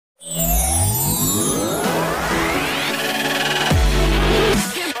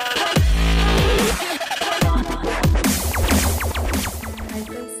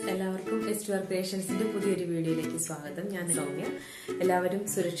ക്രിയേഷൻസിന്റെ പുതിയൊരു വീഡിയോയിലേക്ക് സ്വാഗതം. ഞാൻ സൗമ്യ. എല്ലാവരും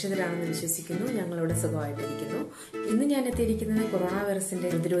സുരക്ഷിതരാണെന്ന് വിശ്വസിക്കുന്നു. ഞങ്ങളിവിടെ സുഖമായിട്ടിരിക്കുന്നു. ഇന്ന് ഞാൻ എത്തിയിരിക്കുന്നത് കൊറോണ വൈറസിന്റെ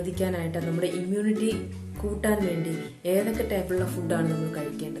പ്രതിരോധിക്കാനായിട്ട് നമ്മുടെ ഇമ്മ്യൂണിറ്റി കൂട്ടാൻ വേണ്ടി ഏതൊക്കെ ടൈപ്പിലുള്ള ഫുഡാണ് നമ്മൾ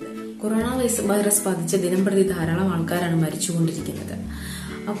കഴിക്കേണ്ടത്. കൊറോണ വൈറസ് ബാധിച്ച ദിനംപ്രതി ധാരാളം ആൾക്കാരാണ് മരിച്ചുകൊണ്ടിരിക്കുന്നത്.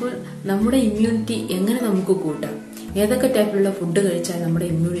 അപ്പോൾ നമ്മുടെ ഇമ്മ്യൂണിറ്റി എങ്ങനെ നമുക്ക് കൂട്ടാം, ഏതൊക്കെ ടൈപ്പിലുള്ള ഫുഡ് കഴിച്ചാൽ നമ്മുടെ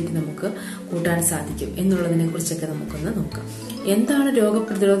ഇമ്മ്യൂണിറ്റി നമുക്ക് കൂട്ടാൻ സാധിക്കും എന്നുള്ളതിനെ കുറിച്ചൊക്കെ നമുക്കൊന്ന് നോക്കാം. എന്താണ്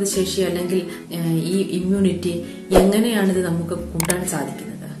രോഗപ്രതിരോധ ശേഷി അല്ലെങ്കിൽ ഈ ഇമ്മ്യൂണിറ്റി, എങ്ങനെയാണിത് നമുക്ക് കൂട്ടാൻ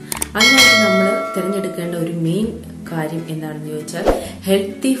സാധിക്കുന്നത്? അതിനായിട്ട് നമ്മൾ തിരഞ്ഞെടുക്കേണ്ട ഒരു മെയിൻ കാര്യം എന്താണെന്ന് ചോദിച്ചാൽ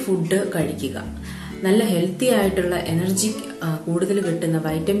ഹെൽത്തി ഫുഡ് കഴിക്കുക. നല്ല ഹെൽത്തി ആയിട്ടുള്ള എനർജി കൂടുതൽ കിട്ടുന്ന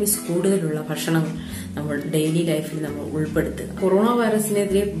വൈറ്റമിൻസ് കൂടുതലുള്ള ഭക്ഷണങ്ങൾ നമ്മൾ ഡെയിലി ലൈഫിൽ നമ്മൾ ഉൾപ്പെടുത്തുക. കൊറോണ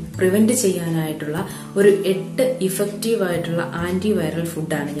വൈറസിനെതിരെ പ്രിവെന്റ് ചെയ്യാനായിട്ടുള്ള ഒരു 8 ഇഫക്റ്റീവ് ആയിട്ടുള്ള ആന്റിവൈറൽ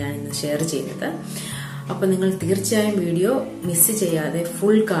ഫുഡാണ് ഞാൻ ഇന്ന് ഷെയർ ചെയ്യുന്നത്. അപ്പൊ നിങ്ങൾ തീർച്ചയായും വീഡിയോ മിസ് ചെയ്യാതെ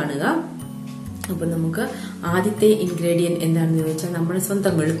ഫുൾ കാണുക. അപ്പൊ നമുക്ക് ആദ്യത്തെ ഇൻഗ്രീഡിയന്റ് എന്താണെന്ന് ചോദിച്ചാൽ നമ്മുടെ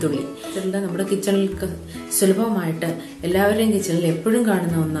സ്വന്തം വെളുത്തുള്ളി. നമ്മുടെ കിച്ചണിൽ സുലഭമായിട്ട് എല്ലാവരുടെയും കിച്ചണിൽ എപ്പോഴും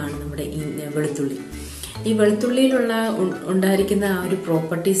കാണുന്ന ഒന്നാണ് നമ്മുടെ വെളുത്തുള്ളി. ഈ വെളുത്തുള്ളിയിലുള്ള ഉണ്ടായിരിക്കുന്ന ആ ഒരു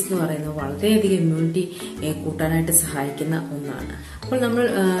പ്രോപ്പർട്ടീസ് എന്ന് പറയുന്നത് വളരെയധികം ഇമ്മ്യൂണിറ്റി കൂട്ടാനായിട്ട് സഹായിക്കുന്ന ഒന്നാണ്. അപ്പോൾ നമ്മൾ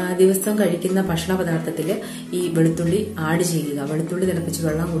ദിവസം കഴിക്കുന്ന ഭക്ഷണ പദാർത്ഥത്തിൽ ഈ വെളുത്തുള്ളി ആഡ് ചെയ്യുക. വെളുത്തുള്ളി തിളപ്പിച്ച്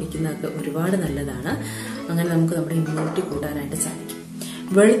വെള്ളം കുടിക്കുന്നതൊക്കെ ഒരുപാട് നല്ലതാണ്. അങ്ങനെ നമുക്ക് നമ്മുടെ ഇമ്മ്യൂണിറ്റി കൂട്ടാനായിട്ട് സാധിക്കും.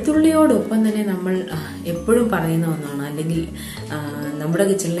 വെളുത്തുള്ളിയോടൊപ്പം തന്നെ നമ്മൾ എപ്പോഴും പറയുന്ന ഒന്നാണ്, അല്ലെങ്കിൽ നമ്മുടെ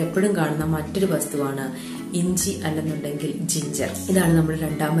കിച്ചണിൽ എപ്പോഴും കാണുന്ന മറ്റൊരു വസ്തുവാണ് ഇഞ്ചി, അല്ലെന്നുണ്ടെങ്കിൽ ജിഞ്ചർ. ഇതാണ് നമ്മുടെ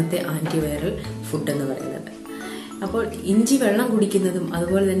രണ്ടാമത്തെ ആന്റിവൈറൽ ഫുഡ് എന്ന് പറയുന്നത്. അപ്പോൾ ഇഞ്ചി വെള്ളം കുടിക്കുന്നതും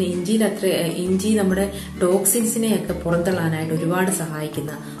അതുപോലെ തന്നെ ഇഞ്ചി നമ്മുടെ ടോക്സിൻസിനെയൊക്കെ പുറന്തള്ളാനായിട്ട് ഒരുപാട്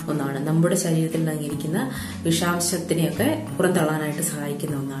സഹായിക്കുന്ന ഒന്നാണ്. നമ്മുടെ ശരീരത്തിൽ അടങ്ങിയിരിക്കുന്ന വിഷാംശത്തിനെയൊക്കെ പുറന്തള്ളാനായിട്ട്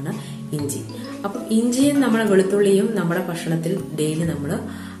സഹായിക്കുന്ന ഒന്നാണ് ഇഞ്ചി. അപ്പം ഇഞ്ചിയും നമ്മുടെ വെളുത്തുള്ളിയും നമ്മുടെ ഭക്ഷണത്തിൽ ഡെയിലി നമ്മൾ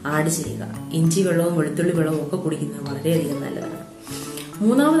ആഡ് ചെയ്യുക. ഇഞ്ചി വെള്ളവും വെളുത്തുള്ളി വെള്ളവും ഒക്കെ കുടിക്കുന്നത് വളരെയധികം നല്ലതാണ്.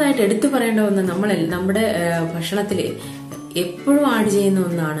 മൂന്നാമതായിട്ട് എടുത്തു പറയേണ്ട ഒന്ന്, നമ്മുടെ ഭക്ഷണത്തിൽ എപ്പോഴും ആഡ് ചെയ്യുന്ന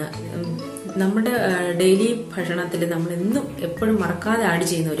ഒന്നാണ്, നമ്മുടെ ഡെയിലി ഭക്ഷണത്തിൽ നമ്മൾ എന്നും എപ്പോഴും മറക്കാതെ ആഡ്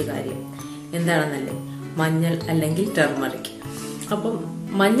ചെയ്യുന്ന ഒരു കാര്യം എന്താണെന്നല്ലേ, മഞ്ഞൾ അല്ലെങ്കിൽ ടെർമറിക്. അപ്പം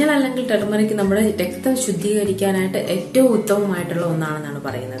മഞ്ഞൾ അല്ലെങ്കിൽ ടെർമറിക് നമ്മുടെ രക്തം ശുദ്ധീകരിക്കാനായിട്ട് ഏറ്റവും ഉത്തമമായിട്ടുള്ള ഒന്നാണെന്നാണ്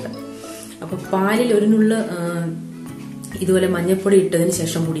പറയുന്നത്. അപ്പൊ പാലിൽ ഒരു നുള്ള് ഇതുപോലെ മഞ്ഞൾപ്പൊടി ഇട്ടതിന്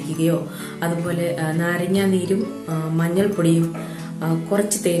ശേഷം കുടിക്കുകയോ, അതുപോലെ നാരങ്ങാ നീരും മഞ്ഞൾപ്പൊടിയും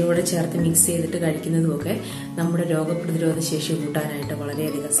കുറച്ച് തേനോടെ ചേർത്ത് മിക്സ് ചെയ്തിട്ട് കഴിക്കുന്നതുമൊക്കെ നമ്മുടെ രോഗപ്രതിരോധ ശേഷി കൂട്ടാനായിട്ട്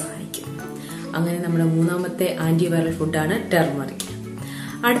വളരെയധികം സഹായിക്കും. അങ്ങനെ നമ്മുടെ മൂന്നാമത്തെ ആന്റിവൈറൽ ഫുഡാണ് ടെർമറിക്.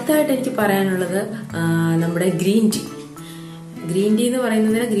 അടുത്തായിട്ട് എനിക്ക് പറയാനുള്ളത് നമ്മുടെ ഗ്രീൻ ടീ. ഗ്രീൻ ടീ എന്ന്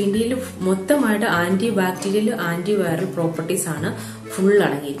പറയുന്നതിന് ഗ്രീൻ ടീയിൽ മൊത്തമായിട്ട് ആന്റി ബാക്ടീരിയൽ ആന്റിവൈറൽ പ്രോപ്പർട്ടീസ് ആണ് ഫുൾ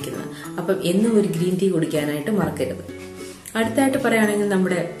അടങ്ങിയിരിക്കുന്നത്. അപ്പം എന്നും ഒരു ഗ്രീൻ ടീ കുടിക്കാനായിട്ട് മറക്കരുത്. അടുത്തായിട്ട് പറയുകയാണെങ്കിൽ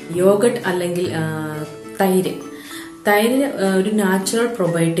നമ്മുടെ യോഗട്ട് അല്ലെങ്കിൽ തൈര് ഒരു നാച്ചുറൽ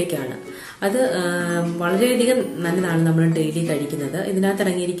പ്രൊബയോട്ടിക് ആണ്. അത് വളരെയധികം നല്ലതാണ് നമ്മൾ ഡെയിലി കഴിക്കുന്നത്. ഇതിനകത്ത്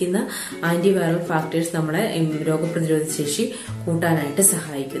അടങ്ങിയിരിക്കുന്ന ആന്റിവൈറൽ ഫാക്ടേഴ്സ് നമ്മളെ രോഗപ്രതിരോധ ശേഷി കൂട്ടാനായിട്ട്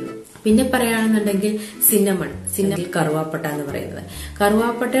സഹായിക്കുന്നു. പിന്നെ പറയുകയാണെന്നുണ്ടെങ്കിൽ സിന്നമൺ കറുവാപ്പട്ട എന്ന് പറയുന്നത്.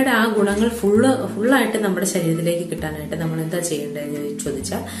 കറുവാപ്പട്ടയുടെ ആ ഗുണങ്ങൾ ഫുള്ളായിട്ട് നമ്മുടെ ശരീരത്തിലേക്ക് കിട്ടാനായിട്ട് നമ്മൾ എന്താ ചെയ്യേണ്ടതെന്ന്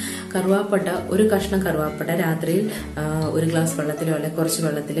ചോദിച്ചാൽ, കറുവാപ്പട്ട ഒരു കഷ്ണം കറുവാപ്പട്ട രാത്രിയിൽ ഒരു ഗ്ലാസ് വെള്ളത്തിലോ അല്ലെങ്കിൽ കുറച്ച്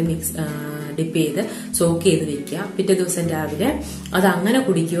വെള്ളത്തിൽ ഡിപ്പ് ചെയ്ത് സോക്ക് ചെയ്ത് വെക്കുക. പിറ്റേ ദിവസം രാവിലെ അത് അങ്ങനെ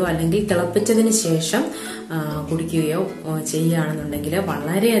കുടിക്കുകയോ അല്ലെങ്കിൽ തിളപ്പിച്ചതിന് ശേഷം കുടിക്കുകയോ ചെയ്യുകയാണെന്നുണ്ടെങ്കിൽ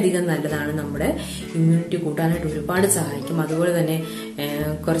വളരെയധികം നല്ലതാണ്. നമ്മുടെ ഇമ്മ്യൂണിറ്റി കൂട്ടാനായിട്ട് ഒരുപാട് സഹായിക്കും. അതുപോലെ തന്നെ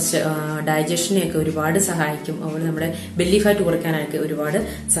കുറച്ച് ഡൈജഷനെയൊക്കെ ഒരുപാട് സഹായിക്കും. അതുപോലെ നമ്മുടെ ബെല്ലി ഫാറ്റ് കുറയ്ക്കാനൊക്കെ ഒരുപാട്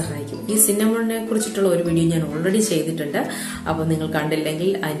സഹായിക്കും. ഈ സിന്നമണിനെ കുറിച്ചിട്ടുള്ള ഒരു വീഡിയോ ഞാൻ ഓൾറെഡി ചെയ്തിട്ടുണ്ട്. അപ്പോൾ നിങ്ങൾ കണ്ടില്ലെങ്കിൽ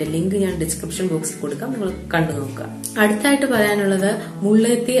അതിന്റെ ലിങ്ക് ഞാൻ ഡിസ്ക്രിപ്ഷൻ ബോക്സിൽ കൊടുക്കാം, നിങ്ങൾ കണ്ടു നോക്കുക. അടുത്തായിട്ട് പറയാനുള്ളത്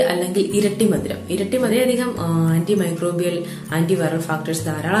മുള്ളേത്തി അല്ലെങ്കിൽ ഇരട്ടി മധുരം. വളരെയധികം ആന്റി മൈക്രോബിയൽ ആന്റിവൈറൽ ഫാക്ടേഴ്സ്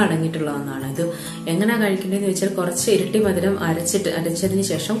ധാരാളം അടങ്ങിയിട്ടുള്ള ഒന്നാണ്. ഇത് എങ്ങനെ കഴിക്കേണ്ടതെന്ന് വെച്ചാൽ കുറച്ച് ഇരട്ടി മധുരം അരച്ചതിന്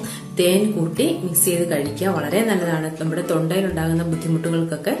ശേഷം തേൻ കൂട്ടി മിക്സ് ചെയ്ത് കഴിക്കുക. വളരെ നല്ലതാണ്. നമ്മുടെ തൊണ്ടയിലുണ്ടാകുന്ന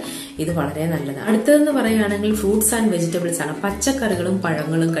ബുദ്ധിമുട്ടുകൾക്കൊക്കെ ഇത് വളരെ നല്ലതാണ്. അടുത്തതെന്ന് പറയുകയാണെങ്കിൽ ഫ്രൂട്ട്സ് ആൻഡ് വെജിറ്റബിൾസ് ആണ്. പച്ചക്കറികളും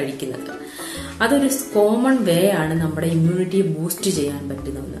പഴങ്ങളും കഴിക്കുന്നത് അതൊരു കോമൺ വേ ആണ് നമ്മുടെ ഇമ്മ്യൂണിറ്റിയെ ബൂസ്റ്റ് ചെയ്യാൻ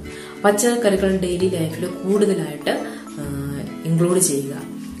പറ്റുന്ന ഒന്ന്. പച്ചക്കറികൾ ഡെയിലി ലൈഫിൽ കൂടുതലായിട്ട് ഇൻക്ലൂഡ് ചെയ്യുക.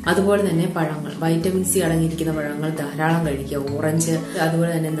 അതുപോലെ തന്നെ പഴങ്ങൾ, വൈറ്റമിൻ സി അടങ്ങിയിരിക്കുന്ന പഴങ്ങൾ ധാരാളം കഴിക്കുക. ഓറഞ്ച്,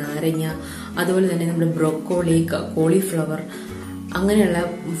 അതുപോലെ തന്നെ നാരങ്ങ, അതുപോലെ തന്നെ നമ്മുടെ ബ്രോക്കോളി, കോളിഫ്ലവർ, അങ്ങനെയുള്ള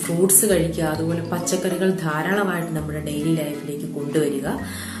ഫ്രൂട്ട്സ് കഴിക്കുക. അതുപോലെ പച്ചക്കറികൾ ധാരാളമായിട്ട് നമ്മുടെ ഡെയിലി ലൈഫിലേക്ക് കൊണ്ടുവരിക.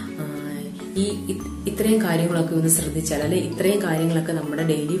 ഇത്രയും കാര്യങ്ങളൊക്കെ ഒന്ന് ശ്രദ്ധിച്ചാൽ, അല്ലെ ഇത്രയും കാര്യങ്ങളൊക്കെ നമ്മുടെ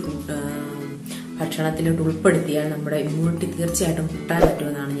ഡെയിലി ഭക്ഷണത്തിലോട്ട് ഉൾപ്പെടുത്തിയാൽ നമ്മുടെ ഇമ്മ്യൂണിറ്റി തീർച്ചയായിട്ടും കൂട്ടാൻ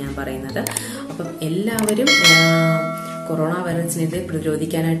പറ്റുമെന്നാണ് ഞാൻ പറയുന്നത്. അപ്പം എല്ലാവരും കൊറോണ വൈറസിനെതിരെ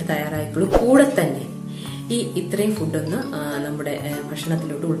പ്രതിരോധിക്കാനായിട്ട് തയ്യാറായിക്കോളൂ. കൂടെ തന്നെ ഈ ഇത്രയും ഫുഡൊന്ന് നമ്മുടെ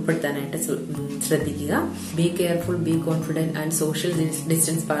ഭക്ഷണത്തിലോട്ട് ഉൾപ്പെടുത്താനായിട്ട് ശ്രദ്ധിക്കുക. Be careful, B confident and social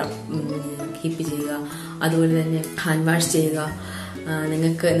distance keep ചെയ്യുക. അതുപോലെ തന്നെ ഹാൻഡ് വാഷ് ചെയ്യുക.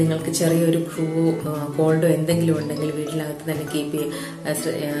 നിങ്ങൾക്ക് ചെറിയൊരു ഫ്ലൂവോ കോൾഡോ എന്തെങ്കിലും ഉണ്ടെങ്കിൽ വീട്ടിനകത്ത് തന്നെ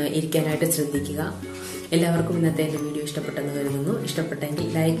ഇരിക്കാനായിട്ട് ശ്രദ്ധിക്കുക. എല്ലാവർക്കും ഇന്നത്തെ എന്റെ വീഡിയോ ഇഷ്ടപ്പെട്ടെന്ന് കരുതുന്നു. ഇഷ്ടപ്പെട്ടെങ്കിൽ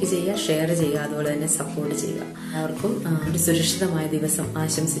ലൈക്ക് ചെയ്യുക, ഷെയർ ചെയ്യുക, അതുപോലെ തന്നെ സപ്പോർട്ട് ചെയ്യുക. എല്ലാവർക്കും ഒരു സുരക്ഷിതമായ ദിവസം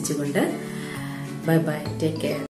ആശംസിച്ചുകൊണ്ട് ബൈ ബൈ, ടേക്ക് കെയർ.